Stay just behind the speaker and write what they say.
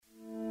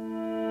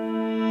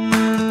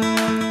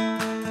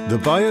the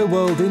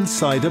BioWorld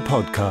Insider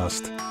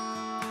Podcast.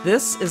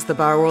 This is the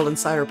BioWorld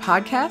Insider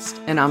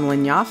Podcast, and I'm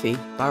Lynn Yaffe,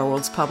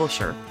 BioWorld's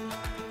publisher.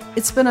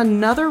 It's been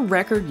another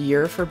record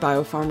year for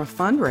biopharma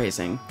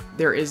fundraising.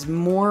 There is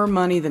more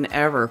money than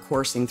ever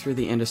coursing through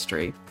the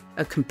industry.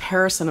 A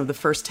comparison of the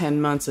first 10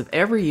 months of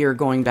every year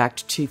going back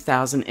to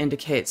 2000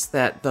 indicates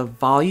that the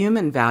volume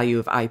and value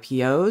of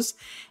IPOs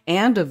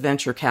and of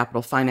venture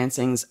capital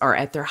financings are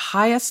at their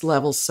highest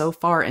levels so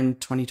far in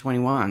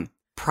 2021.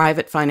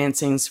 Private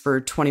financings for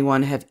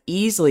 21 have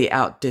easily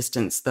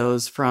outdistanced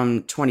those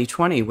from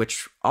 2020,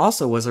 which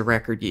also was a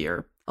record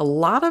year. A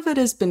lot of it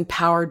has been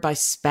powered by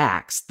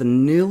SPACs, the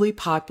newly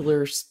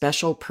popular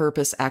special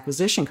purpose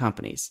acquisition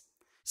companies.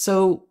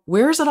 So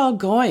where's it all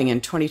going in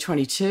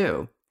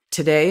 2022?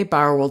 Today,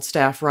 BioWorld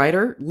staff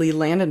writer Lee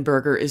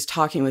Landenberger is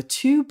talking with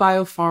two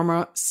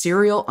biopharma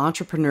serial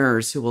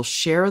entrepreneurs who will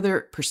share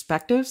their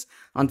perspectives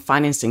on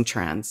financing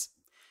trends.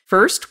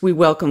 First, we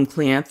welcome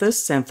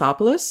Kleanthis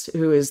Xanthopoulos,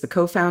 who is the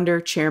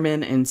co-founder,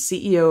 chairman, and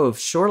CEO of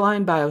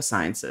Shoreline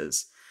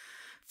Biosciences.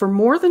 For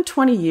more than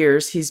 20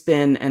 years, he's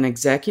been an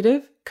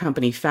executive,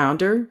 company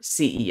founder,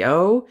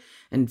 CEO,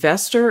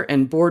 investor,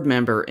 and board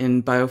member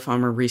in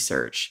biopharma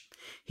research.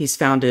 He's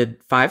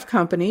founded 5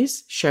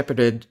 companies,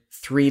 shepherded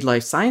 3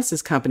 life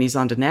sciences companies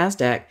onto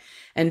NASDAQ,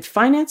 and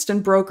financed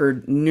and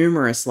brokered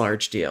numerous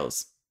large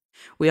deals.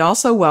 We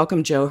also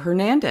welcome Joe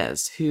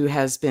Hernandez, who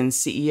has been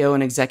CEO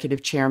and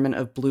executive chairman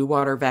of Blue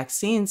Water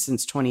Vaccines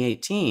since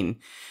 2018.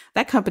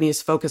 That company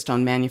is focused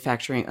on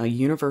manufacturing a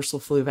universal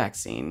flu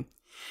vaccine.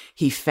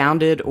 He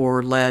founded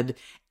or led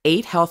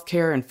 8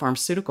 healthcare and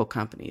pharmaceutical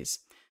companies.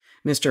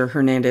 Mr.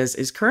 Hernandez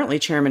is currently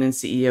chairman and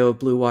CEO of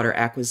Blue Water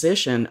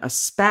Acquisition, a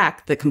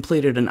SPAC that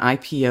completed an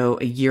IPO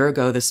a year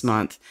ago this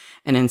month.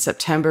 And in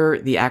September,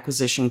 the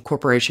acquisition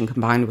corporation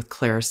combined with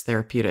Claris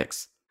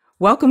Therapeutics.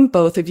 Welcome,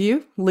 both of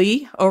you.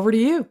 Lee, over to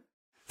you.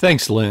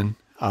 Thanks, Lynn.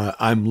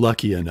 I'm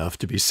lucky enough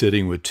to be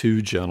sitting with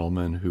 2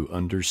 gentlemen who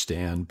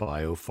understand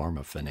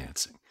biopharma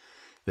financing.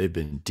 They've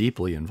been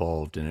deeply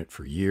involved in it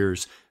for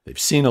years. They've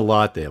seen a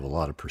lot. They have a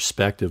lot of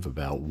perspective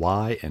about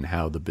why and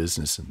how the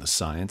business and the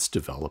science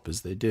develop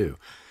as they do.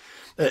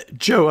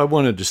 Joe, I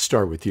wanted to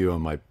start with you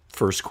on my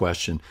first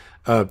question.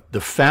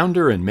 The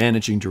founder and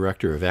managing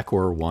director of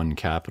Ecor One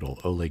Capital,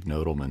 Oleg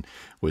Nodelman,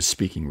 was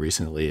speaking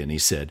recently, and he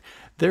said,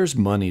 there's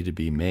money to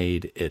be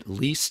made at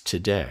least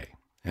today.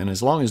 And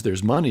as long as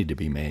there's money to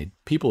be made,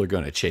 people are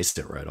going to chase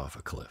it right off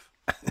a cliff.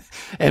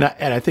 And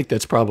I think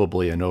that's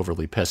probably an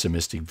overly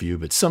pessimistic view,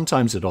 but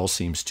sometimes it all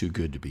seems too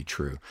good to be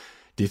true.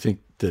 Do you think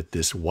that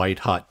this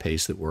white-hot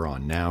pace that we're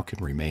on now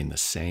can remain the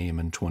same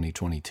in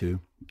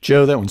 2022?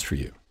 Joe, that one's for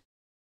you.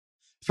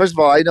 First of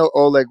all, I know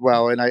Oleg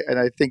well, and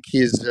I think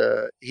he's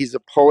a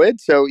poet.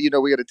 So we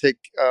got to take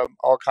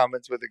all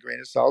comments with a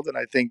grain of salt. And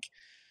I think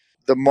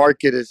the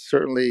market is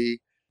certainly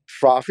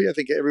frothy. I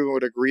think everyone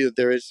would agree that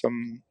there is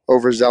some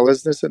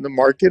overzealousness in the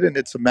market, and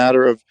it's a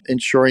matter of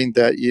ensuring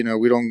that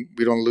we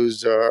don't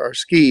lose our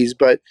skis.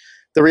 But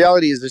the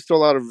reality is, there's still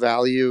a lot of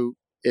value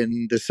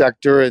in the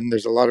sector, and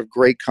there's a lot of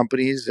great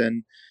companies.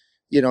 And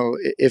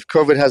if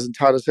COVID hasn't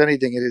taught us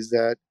anything, it is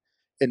that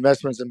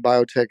investments in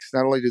biotechs,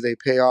 not only do they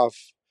pay off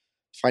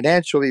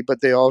financially,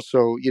 but they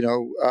also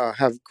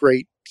have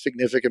great,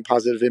 significant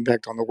positive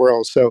impact on the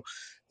world. So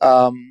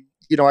I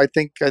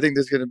think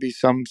there's going to be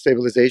some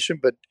stabilization,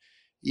 but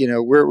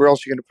where else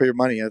are you going to put your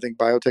money? I think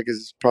biotech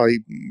is probably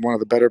one of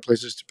the better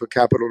places to put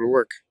capital to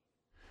work.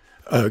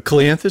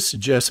 Kleanthis,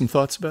 did you have some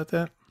thoughts about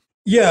that?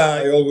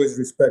 Yeah, I always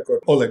respect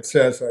what Oleg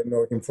says. I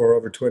know him for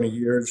over 20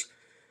 years.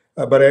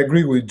 But I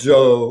agree with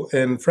Joe.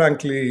 And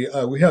frankly,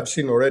 we have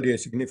seen already a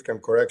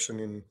significant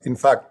correction. In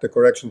fact, the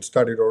correction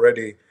started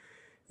already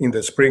in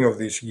the spring of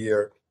this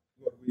year.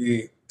 What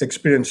we're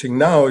experiencing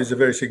now is a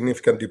very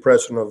significant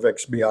depression of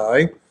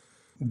XBI.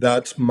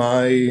 That's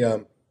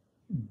my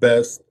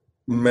best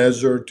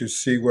measure to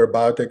see where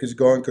biotech is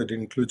going, because it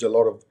includes a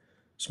lot of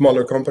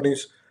smaller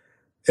companies.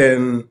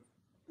 And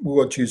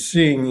what you're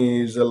seeing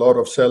is a lot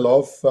of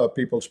sell-off.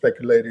 People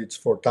speculate it's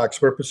for tax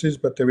purposes,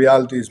 but the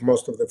reality is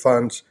most of the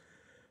funds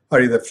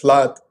are either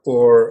flat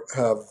or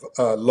have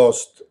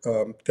lost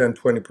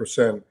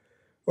 10-20%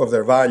 of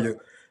their value.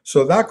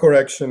 So that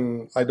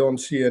correction, I don't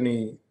see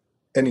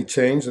any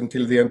change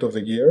until the end of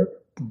the year,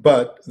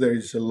 but there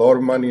is a lot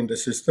of money in the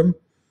system.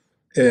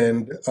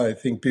 And I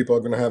think people are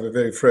going to have a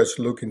very fresh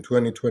look in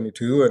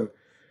 2022, and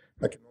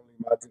I can only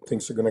imagine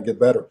things are going to get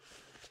better.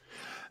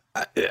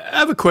 I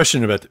have a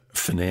question about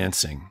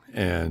financing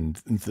and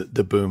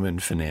the boom in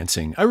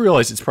financing. I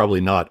realize it's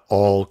probably not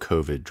all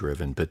COVID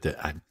driven, but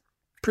a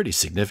pretty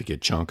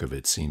significant chunk of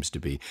it seems to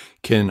be.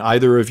 Can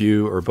either of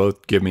you or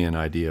both give me an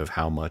idea of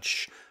how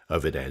much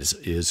of it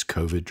is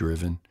COVID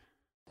driven?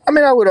 I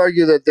mean, I would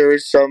argue that there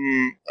is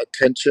some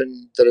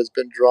attention that has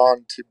been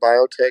drawn to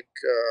biotech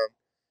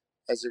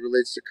as it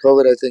relates to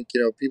COVID. I think,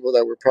 people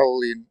that were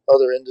probably in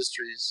other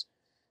industries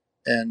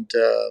and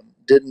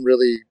didn't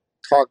really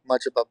talk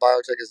much about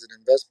biotech as an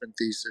investment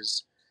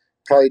thesis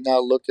probably now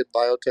look at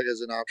biotech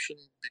as an option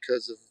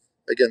because of,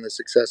 again, the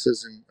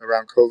successes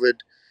around COVID.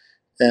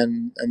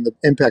 and the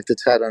impact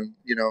it's had on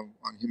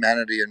on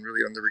humanity and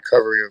really on the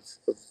recovery of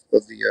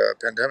the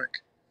pandemic.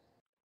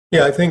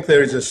 Yeah, I think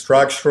there is a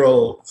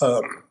structural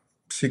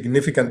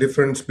significant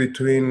difference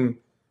between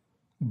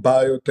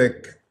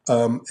biotech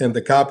and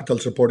the capital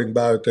supporting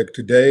biotech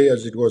today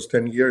as it was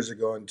 10 years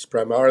ago. And it's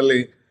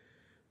primarily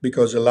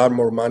because a lot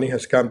more money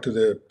has come to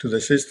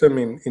the system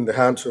in the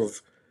hands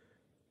of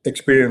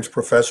experienced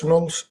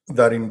professionals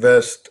that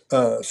invest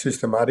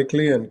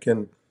systematically and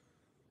can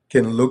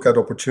look at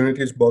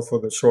opportunities both for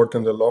the short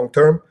and the long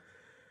term.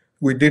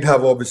 We did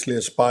have obviously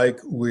a spike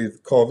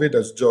with COVID,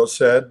 as Joe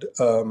said.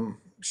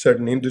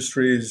 Certain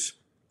industries,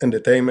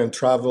 entertainment,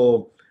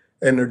 travel,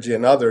 energy,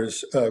 and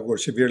others were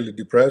severely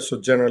depressed. So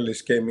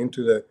generalists came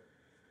into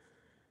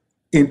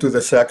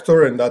the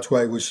sector, and that's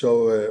why we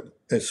saw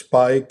a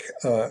spike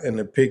and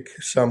a peak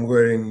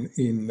somewhere in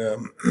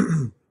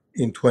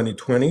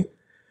 2020.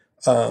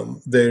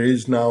 There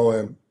is now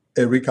a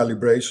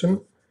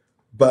recalibration,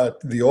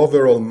 but the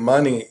overall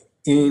money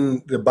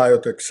in the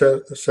biotech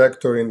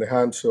sector in the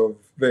hands of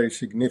very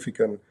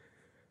significant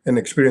and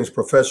experienced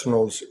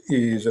professionals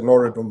is an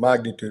order of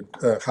magnitude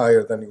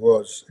higher than it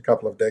was a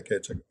couple of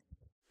decades ago.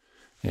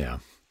 Yeah.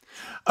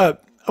 I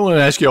want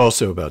to ask you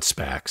also about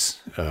SPACs.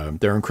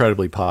 They're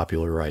incredibly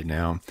popular right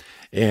now.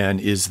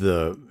 And is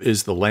the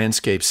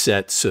landscape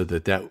set so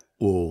that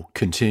will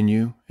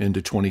continue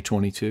into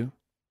 2022?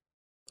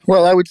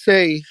 Well, I would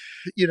say,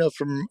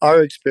 from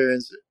our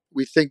experience,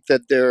 we think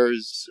that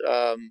there's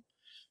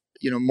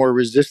more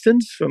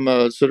resistance from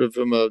a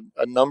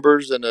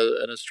numbers and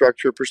a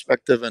structure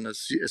perspective and a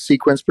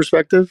sequence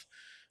perspective.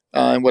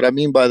 And what I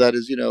mean by that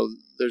is,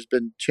 there's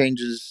been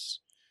changes,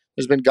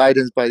 there's been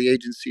guidance by the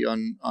agency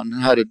on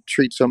how to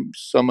treat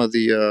some of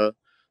the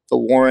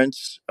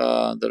warrants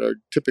that are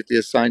typically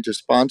assigned to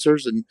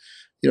sponsors, and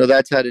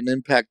that's had an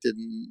impact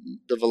in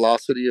the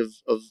velocity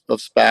of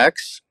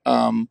SPACs.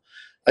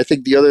 I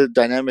think the other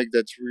dynamic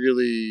that's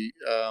really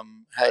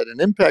had an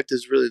impact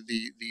is really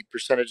the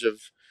percentage of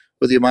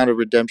or the amount of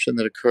redemption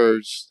that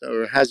occurs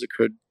or has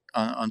occurred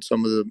on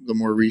some of the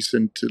more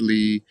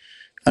recently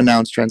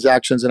announced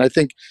transactions. And I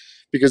think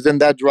because then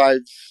that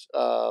drives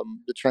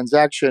the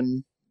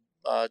transaction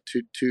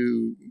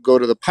to go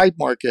to the pipe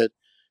market,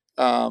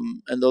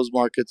 and those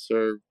markets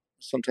are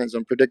sometimes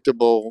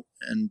unpredictable.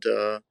 And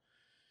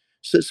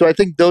so I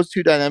think those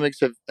two dynamics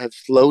have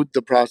slowed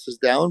the process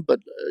down. But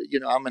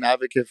I'm an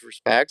advocate for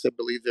SPACs. I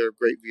believe they're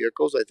great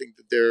vehicles. I think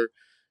that they're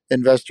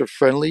investor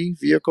friendly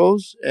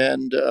vehicles,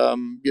 and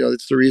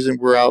it's the reason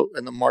we're out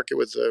in the market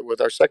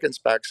with our second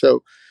SPAC.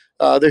 So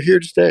they're here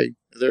to stay.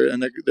 They're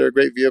a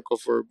great vehicle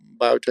for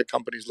biotech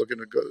companies looking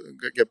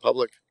to get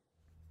public.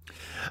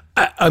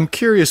 I'm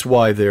curious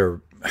why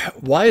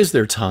is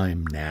there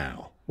time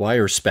now? Why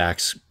are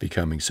SPACs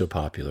becoming so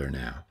popular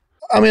now?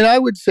 I mean, I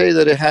would say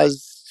that it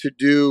has to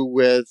do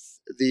with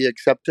the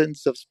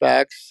acceptance of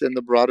SPACs in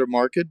the broader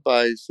market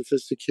by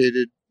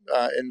sophisticated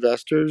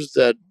investors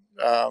that,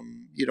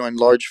 in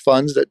large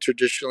funds that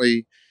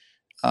traditionally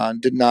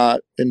did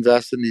not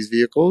invest in these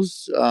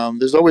vehicles.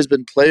 There's always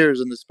been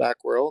players in the SPAC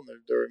world.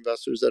 There are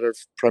investors that are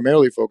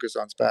primarily focused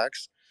on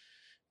SPACs.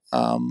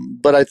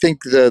 But I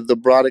think the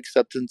broad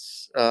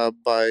acceptance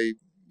by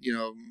you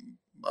know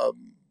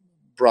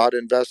broad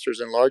investors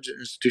and large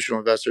institutional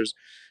investors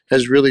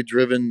has really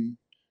driven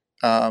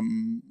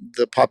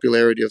the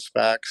popularity of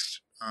SPACs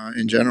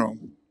in general.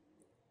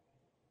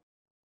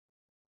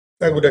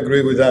 I would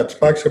agree with that.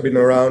 SPACs have been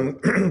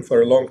around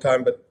for a long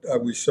time, but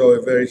we saw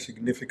a very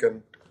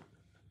significant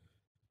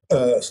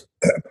uh,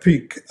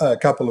 peak a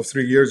couple of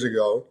 3 years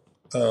ago.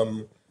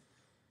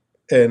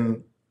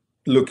 And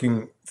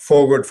looking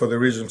forward for the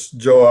reasons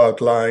Joe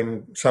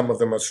outlined, some of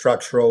them are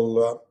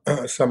structural,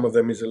 some of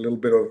them is a little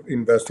bit of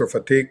investor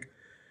fatigue.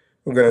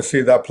 We're going to see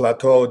that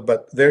plateaued,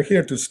 but they're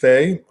here to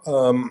stay.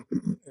 And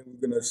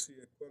we're going to see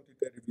a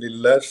quantitatively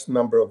less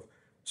number of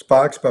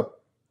SPACs,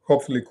 but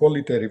hopefully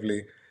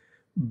qualitatively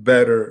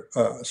better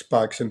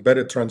SPACs and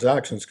better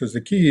transactions, because the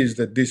key is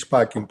the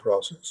de-SPACing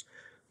process,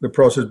 the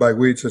process by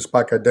which a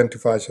SPAC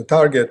identifies a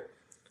target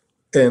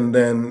and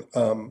then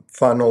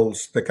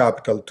funnels the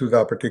capital to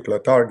that particular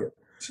target.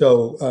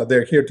 So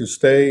they're here to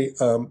stay,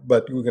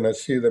 but we're going to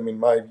see them, in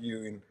my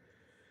view, in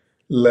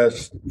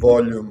less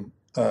volume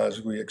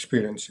as we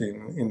experience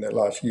in the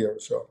last year or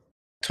so.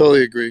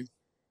 Totally agree.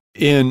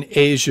 In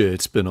Asia,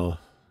 it's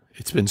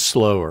been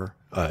slower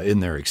in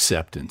their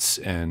acceptance,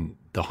 and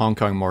the Hong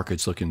Kong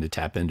market's looking to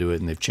tap into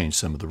it, and they've changed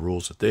some of the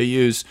rules that they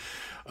use.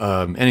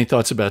 Any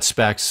thoughts about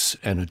SPACs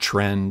and a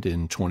trend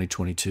in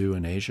 2022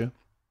 in Asia?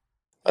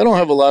 I don't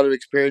have a lot of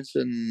experience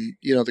in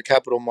the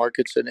capital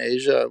markets in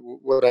Asia.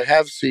 What I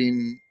have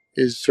seen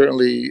is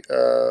certainly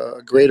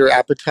a greater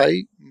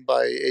appetite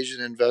by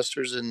Asian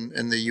investors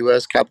in the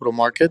U.S. capital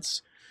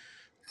markets,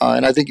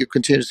 and I think you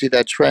continue to see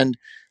that trend.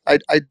 I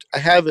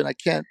haven't. I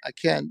can't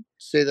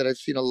say that I've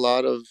seen a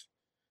lot of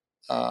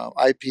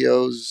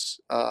IPOs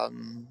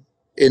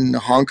in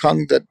Hong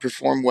Kong that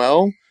perform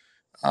well.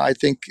 I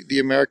think the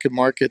American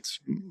markets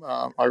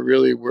are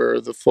really where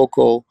the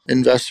focal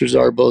investors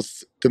are,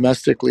 both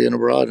domestically and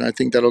abroad. And I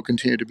think that'll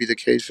continue to be the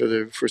case for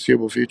the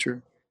foreseeable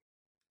future.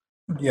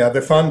 Yeah,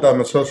 the fund I'm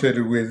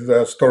associated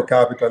with, Store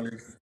Capital,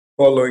 is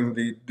following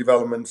the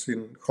developments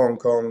in Hong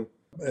Kong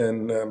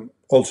and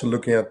also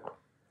looking at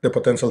the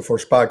potential for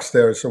SPACs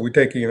there. So we're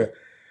taking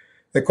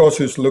a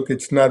cautious look.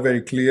 It's not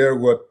very clear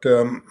what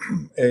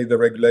A, the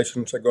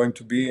regulations are going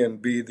to be,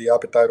 and B, the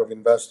appetite of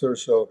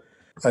investors. So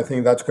I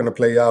think that's going to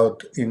play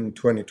out in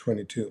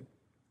 2022.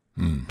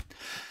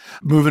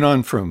 Moving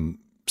on from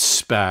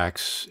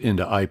SPACs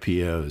into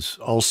IPOs,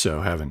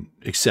 also having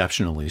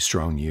exceptionally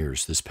strong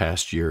years this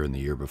past year and the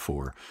year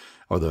before.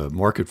 Are the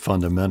market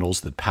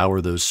fundamentals that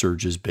power those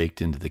surges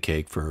baked into the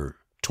cake for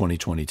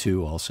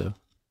 2022 also?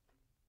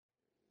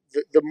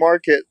 The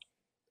market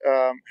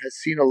has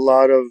seen a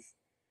lot of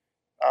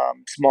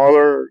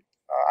smaller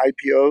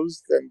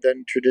IPOs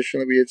than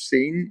traditionally we have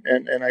seen.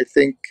 And I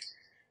think,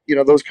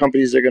 those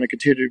companies are going to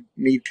continue to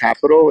need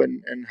capital,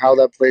 and how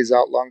that plays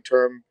out long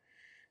term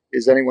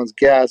is anyone's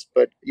guess.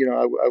 But,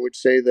 I would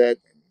say that,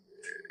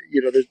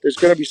 there's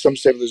going to be some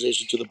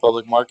stabilization to the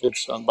public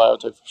markets on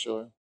biotech for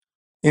sure.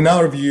 In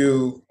our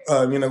view,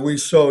 we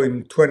saw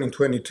in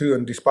 2022,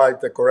 and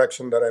despite the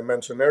correction that I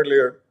mentioned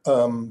earlier,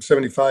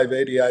 75,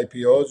 80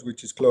 IPOs,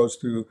 which is close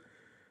to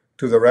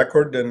the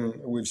record. And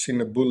we've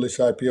seen a bullish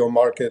IPO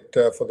market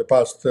for the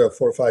past 4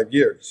 or 5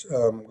 years,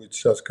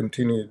 which has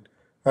continued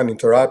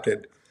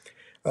uninterrupted.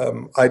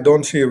 I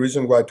don't see a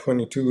reason why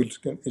 22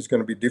 is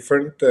going to be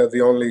different.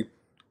 The only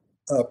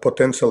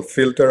potential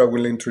filter I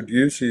will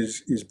introduce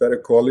is better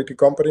quality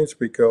companies,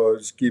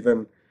 because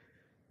given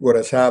what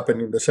has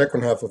happened in the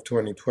second half of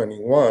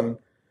 2021,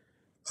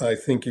 I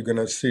think you're going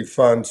to see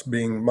funds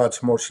being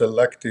much more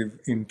selective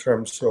in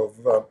terms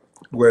of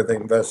where they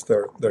invest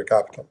their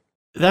capital.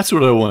 That's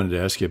what I wanted to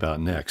ask you about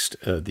next.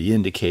 The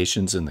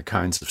indications and the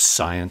kinds of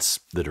science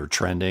that are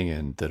trending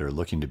and that are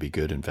looking to be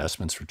good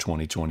investments for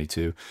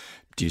 2022.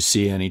 Do you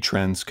see any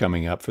trends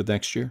coming up for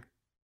next year?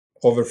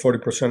 Over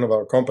 40% of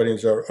our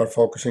companies are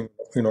focusing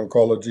in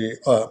oncology.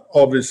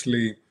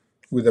 Obviously,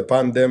 with the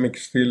pandemic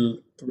still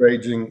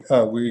raging,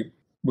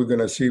 we're going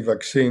to see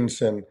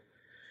vaccines and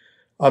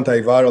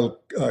antiviral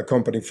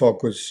company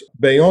focus.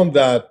 Beyond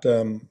that,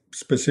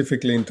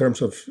 specifically in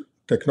terms of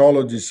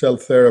technology, cell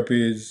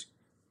therapies,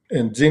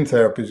 and gene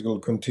therapies will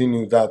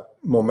continue that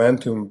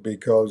momentum,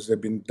 because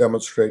they've been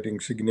demonstrating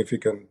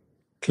significant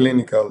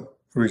clinical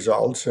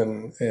results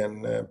and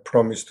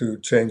promise to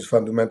change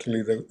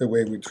fundamentally the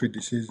way we treat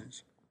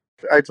diseases.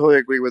 I totally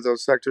agree with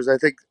those sectors. I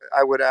think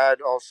I would add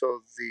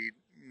also the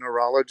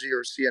neurology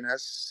or CNS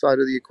side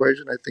of the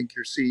equation. I think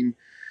you're seeing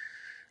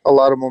a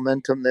lot of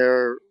momentum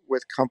there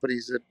with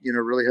companies that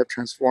really have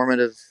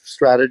transformative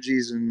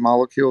strategies and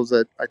molecules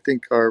that I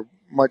think are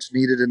much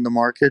needed in the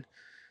market.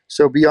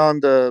 So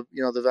beyond the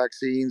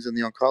vaccines and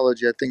the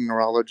oncology, I think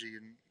neurology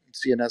and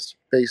CNS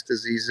based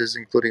diseases,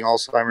 including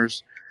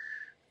Alzheimer's,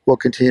 will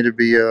continue to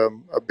be a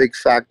big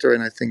factor.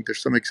 And I think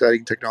there's some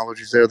exciting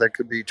technologies there that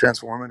could be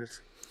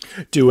transformative.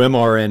 Do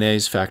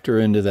mRNAs factor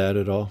into that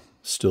at all?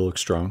 Still look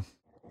strong?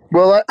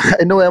 Well,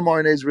 I know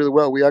mRNAs really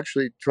well. We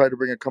actually tried to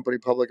bring a company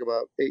public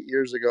about 8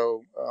 years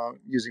ago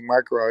using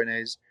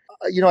microRNAs.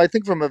 I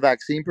think from a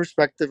vaccine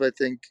perspective, I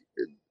think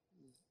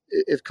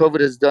if COVID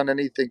has done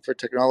anything for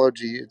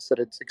technology, it's that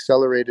it's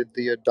accelerated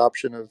the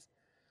adoption of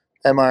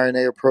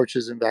mRNA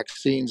approaches in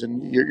vaccines,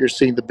 and you're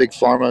seeing the big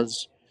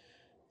pharmas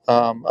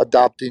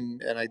adopting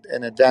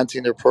and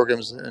advancing their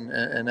programs in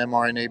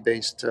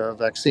mRNA-based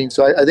vaccines.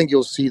 So I think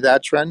you'll see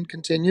that trend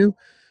continue.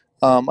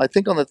 I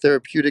think on the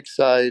therapeutic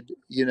side,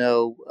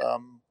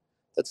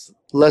 that's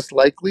less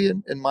likely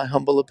in my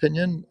humble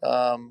opinion.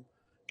 A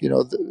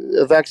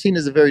vaccine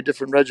is a very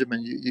different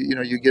regimen.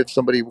 You give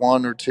somebody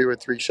 1 or 2 or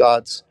 3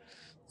 shots,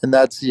 and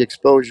that's the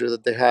exposure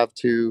that they have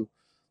to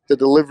the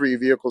delivery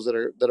vehicles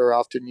that are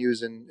often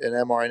used in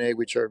mRNA,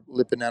 which are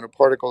lipid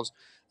nanoparticles.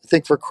 I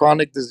think for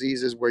chronic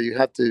diseases where you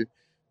have to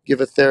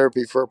give a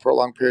therapy for a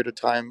prolonged period of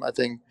time, I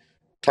think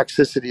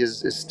toxicity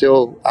is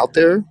still out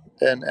there,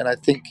 and I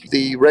think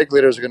the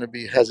regulators are going to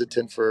be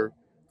hesitant for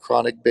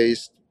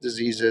chronic-based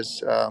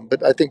diseases,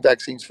 but I think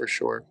vaccines for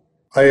sure.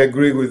 I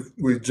agree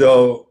with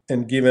Joe,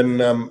 and given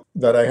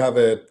that I have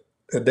a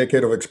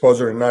decade of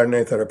exposure in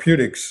RNA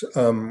therapeutics,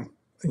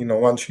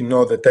 once you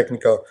know the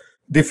technical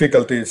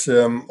difficulties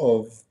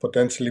of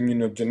potential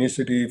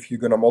immunogenicity, if you're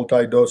going to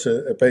multi-dose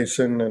a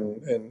patient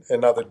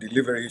and other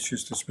delivery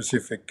issues to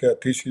specific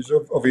tissues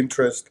of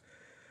interest,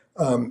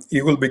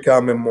 it will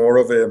become more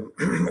of a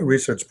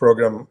research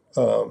program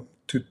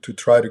to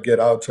try to get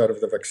outside of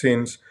the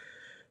vaccines.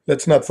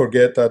 Let's not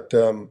forget that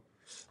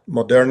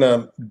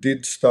Moderna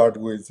did start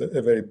with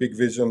a very big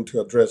vision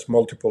to address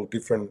multiple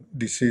different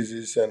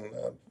diseases, and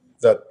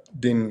that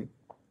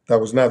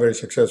was not very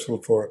successful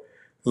for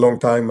a long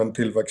time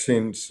until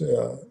vaccines,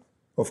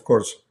 of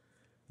course,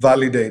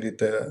 validated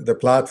the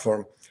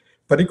platform.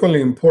 But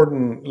equally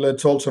important,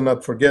 let's also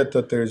not forget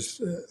that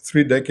there's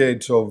 3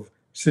 decades of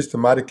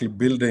systematically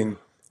building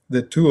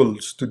the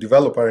tools to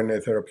develop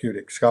RNA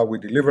therapeutics, how we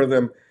deliver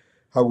them,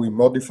 how we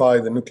modify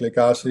the nucleic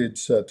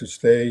acids to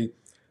stay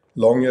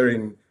longer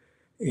in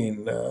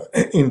in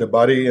the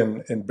body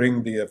and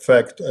bring the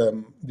effect.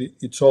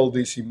 It's all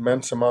this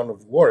immense amount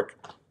of work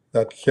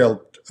that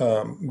helped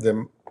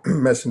the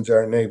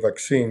messenger RNA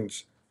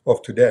vaccines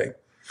of today.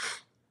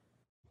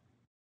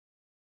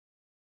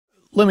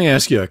 Let me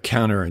ask you a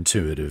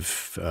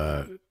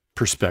counterintuitive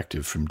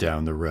perspective from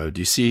down the road.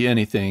 Do you see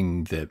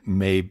anything that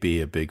may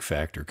be a big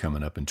factor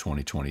coming up in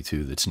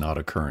 2022 that's not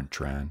a current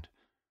trend?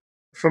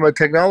 From a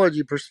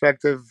technology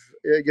perspective,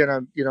 again,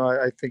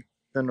 I think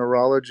the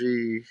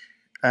neurology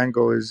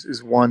angle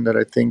is one that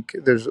I think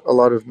there's a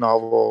lot of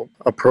novel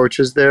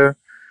approaches there.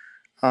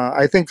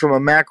 I think from a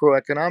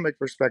macroeconomic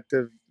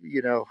perspective,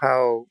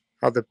 how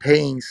the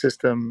paying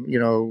system,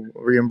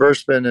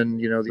 reimbursement and,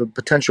 the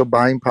potential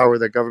buying power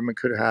that government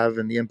could have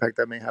and the impact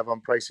that may have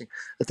on pricing.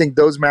 I think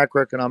those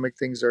macroeconomic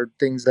things are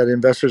things that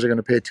investors are going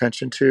to pay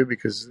attention to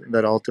because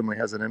that ultimately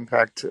has an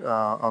impact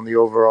on the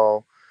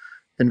overall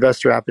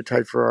investor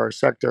appetite for our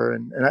sector.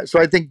 So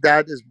I think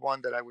that is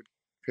one that I would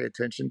pay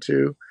attention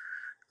to.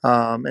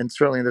 And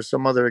certainly there's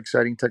some other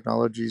exciting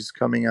technologies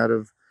coming out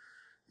of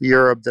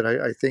Europe that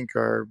I think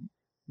are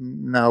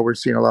now we're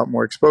seeing a lot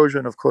more exposure.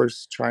 And of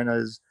course, China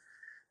is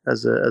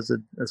as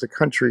a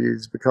country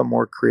has become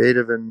more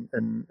creative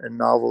and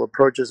novel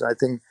approaches. I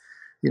think,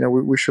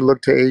 we should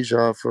look to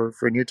Asia for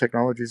new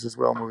technologies as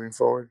well moving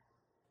forward.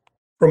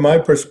 From my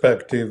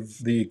perspective,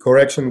 the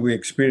correction we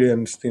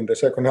experienced in the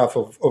second half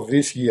of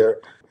this year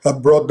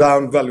have brought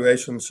down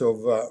valuations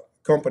of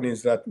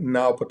companies that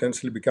now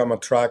potentially become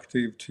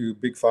attractive to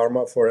big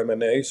pharma for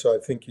M&A. So I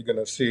think you're going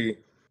to see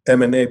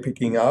M&A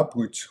picking up,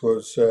 which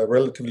was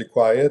relatively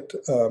quiet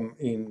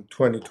in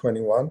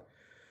 2021.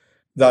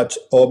 That's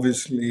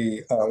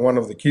obviously one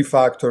of the key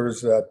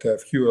factors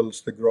that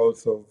fuels the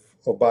growth of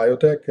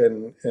biotech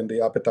and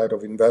the appetite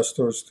of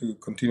investors to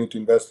continue to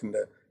invest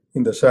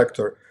in the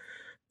sector.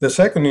 The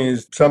second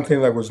is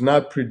something that was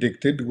not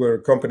predicted, where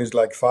companies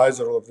like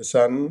Pfizer all of a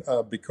sudden,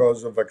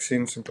 because of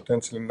vaccines and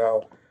potentially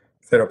now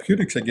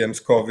therapeutics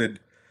against COVID,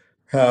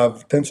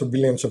 have tens of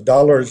billions of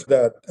dollars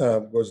that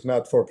was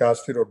not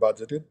forecasted or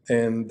budgeted.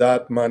 And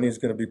that money is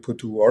going to be put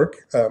to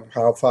work.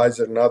 How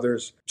Pfizer and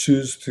others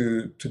choose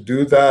to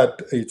do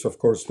that, it's of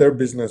course their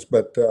business,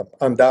 but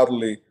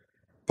undoubtedly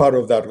part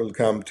of that will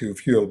come to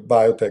fuel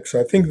biotech.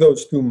 So I think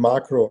those two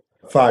macro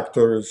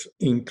factors,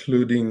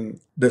 including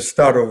the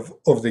start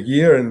of the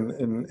year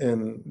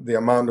and the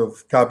amount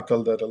of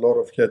capital that a lot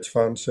of hedge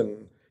funds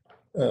and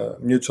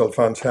mutual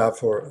funds have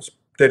for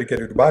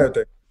dedicated to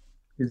biotech,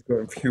 is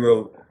going to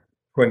fuel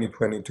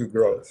 2022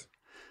 growth.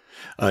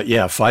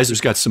 Yeah, Pfizer's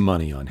got some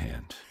money on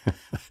hand.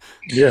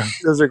 Yeah,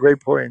 those are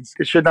great points.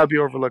 It should not be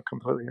overlooked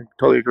completely. I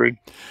totally agree.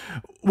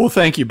 Well,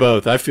 thank you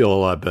both. I feel a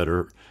lot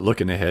better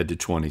looking ahead to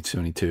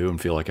 2022 and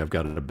feel like I've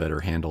got a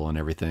better handle on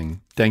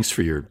everything. Thanks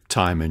for your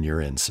time and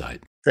your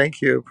insight.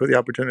 Thank you for the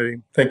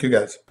opportunity. Thank you,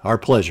 guys. Our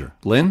pleasure.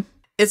 Lynn?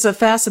 It's a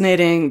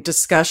fascinating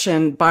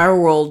discussion.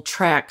 BioWorld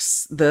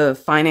tracks the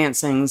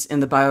financings in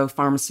the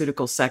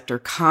biopharmaceutical sector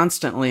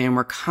constantly, and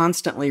we're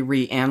constantly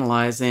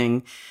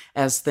reanalyzing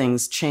as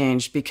things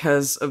change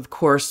because, of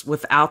course,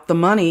 without the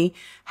money,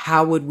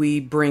 how would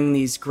we bring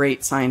these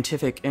great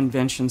scientific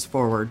inventions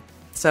forward?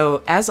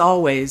 So, as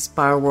always,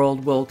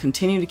 BioWorld will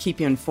continue to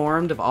keep you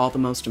informed of all the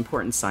most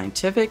important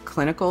scientific,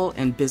 clinical,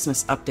 and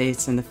business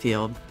updates in the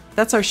field.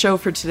 That's our show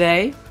for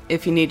today.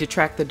 If you need to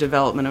track the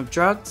development of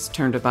drugs,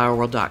 turn to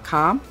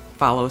bioworld.com,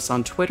 follow us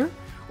on Twitter,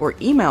 or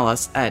email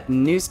us at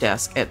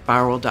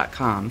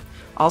newsdesk@bioworld.com.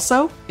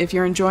 Also, if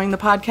you're enjoying the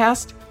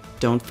podcast,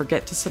 don't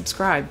forget to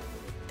subscribe.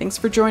 Thanks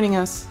for joining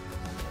us.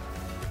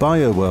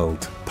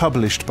 BioWorld,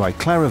 published by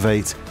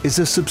Clarivate, is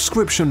a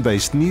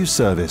subscription-based news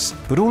service,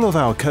 but all of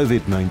our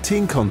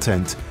COVID-19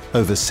 content,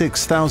 over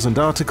 6,000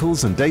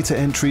 articles and data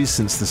entries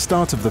since the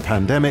start of the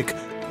pandemic,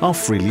 are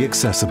freely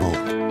accessible.